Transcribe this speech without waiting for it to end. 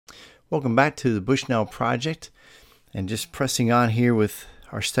Welcome back to the Bushnell Project, and just pressing on here with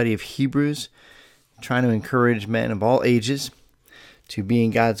our study of Hebrews, trying to encourage men of all ages to be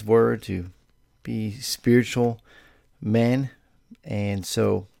in God's Word, to be spiritual men. And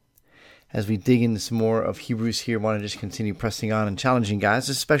so as we dig into some more of Hebrews here, I want to just continue pressing on and challenging guys.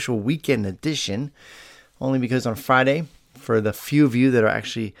 This special weekend edition, only because on Friday, for the few of you that are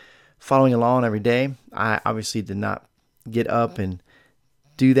actually following along every day, I obviously did not get up and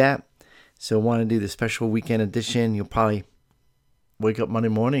do that. So I want to do the special weekend edition. You'll probably wake up Monday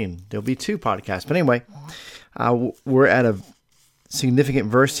morning and there'll be 2 podcasts. But anyway, we're at a significant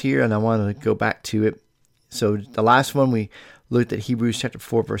verse here, and I want to go back to it. So the last one, we looked at Hebrews chapter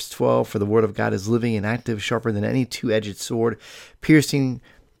 4, verse 12. For the word of God is living and active, sharper than any 2-edged sword, piercing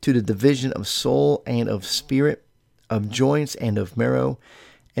to the division of soul and of spirit, of joints and of marrow,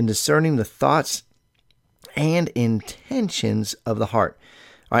 and discerning the thoughts and intentions of the heart.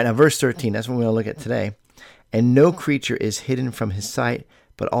 All right, now verse 13, that's what we're going to look at today. And no creature is hidden from his sight,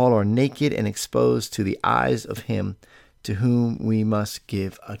 but all are naked and exposed to the eyes of him to whom we must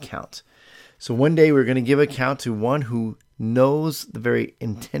give account. So one day we're going to give account to one who knows the very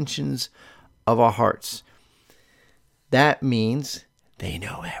intentions of our hearts. That means they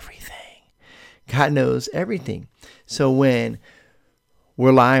know everything. God knows everything. So when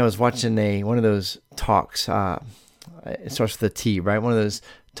we're lying, I was watching one of those talks. It starts with a T, right? One of those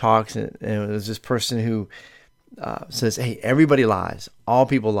talks, and it was this person who says, hey, everybody lies. All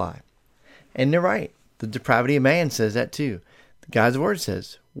people lie. And they're right. The depravity of man says that too. God's word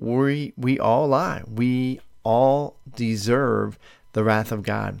says we all lie. We all deserve the wrath of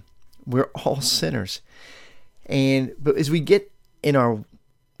God. We're all sinners. But as we get in our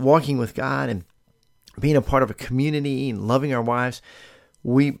walking with God and being a part of a community and loving our wives,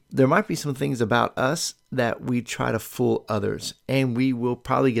 there might be some things about us that we try to fool others, and we will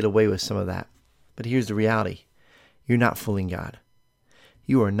probably get away with some of that. But here's the reality. You're not fooling God.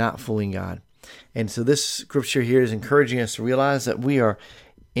 You are not fooling God. And so this scripture here is encouraging us to realize that we are,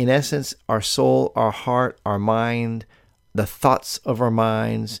 in essence, our soul, our heart, our mind, the thoughts of our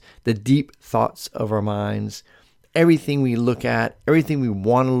minds, the deep thoughts of our minds, everything we look at, everything we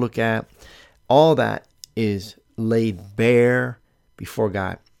want to look at, all that is laid bare before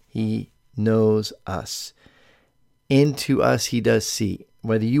God. He knows us. Into us, he does see.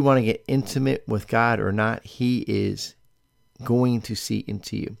 Whether you want to get intimate with God or not, he is going to see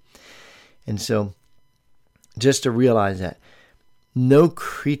into you. And so just to realize that no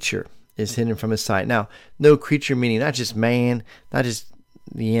creature is hidden from his sight. Now, no creature meaning not just man, not just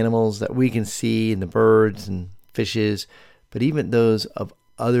the animals that we can see and the birds and fishes, but even those of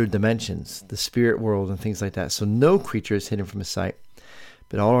other dimensions, the spirit world and things like that. So no creature is hidden from his sight,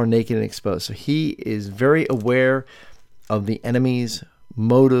 but all are naked and exposed. So he is very aware of the enemy's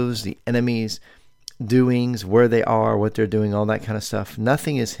motives, the enemy's doings, where they are, what they're doing, all that kind of stuff.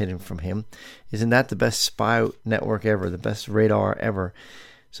 Nothing is hidden from him. Isn't that the best spy network ever, the best radar ever?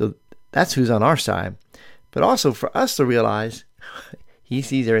 So that's who's on our side. But also for us to realize he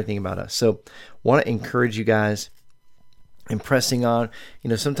sees everything about us. So want to encourage you guys in pressing on.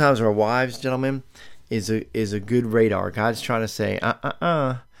 Sometimes our wives, gentlemen, is a good radar. God's trying to say,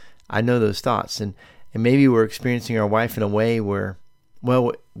 I know those thoughts. And maybe we're experiencing our wife in a way where,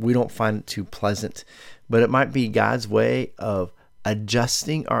 well, we don't find it too pleasant, but it might be God's way of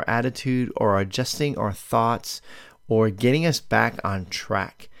adjusting our attitude or adjusting our thoughts or getting us back on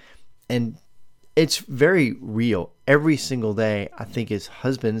track. And it's very real. Every single day, I think as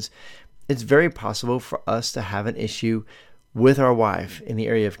husbands, it's very possible for us to have an issue with our wife in the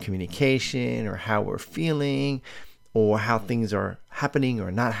area of communication or how we're feeling or how things are happening or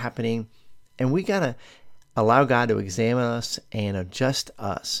not happening. And we got to allow God to examine us and adjust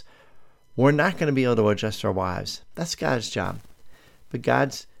us. We're not going to be able to adjust our wives. That's God's job. But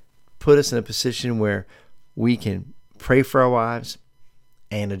God's put us in a position where we can pray for our wives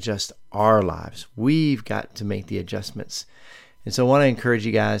and adjust our lives. We've got to make the adjustments. And so I want to encourage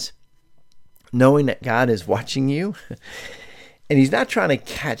you guys, knowing that God is watching you and he's not trying to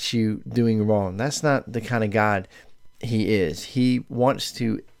catch you doing wrong. That's not the kind of God he is. He wants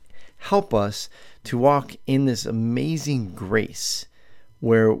to help us to walk in this amazing grace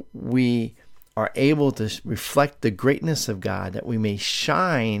where we are able to reflect the greatness of God, that we may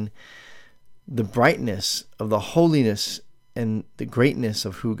shine the brightness of the holiness and the greatness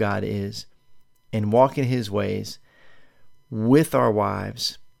of who God is and walk in his ways with our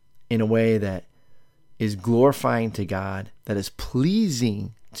wives in a way that is glorifying to God, that is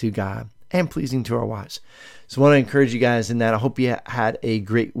pleasing to God and pleasing to our wives. So I want to encourage you guys in that. I hope you had a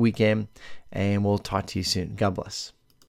great weekend, and we'll talk to you soon. God bless.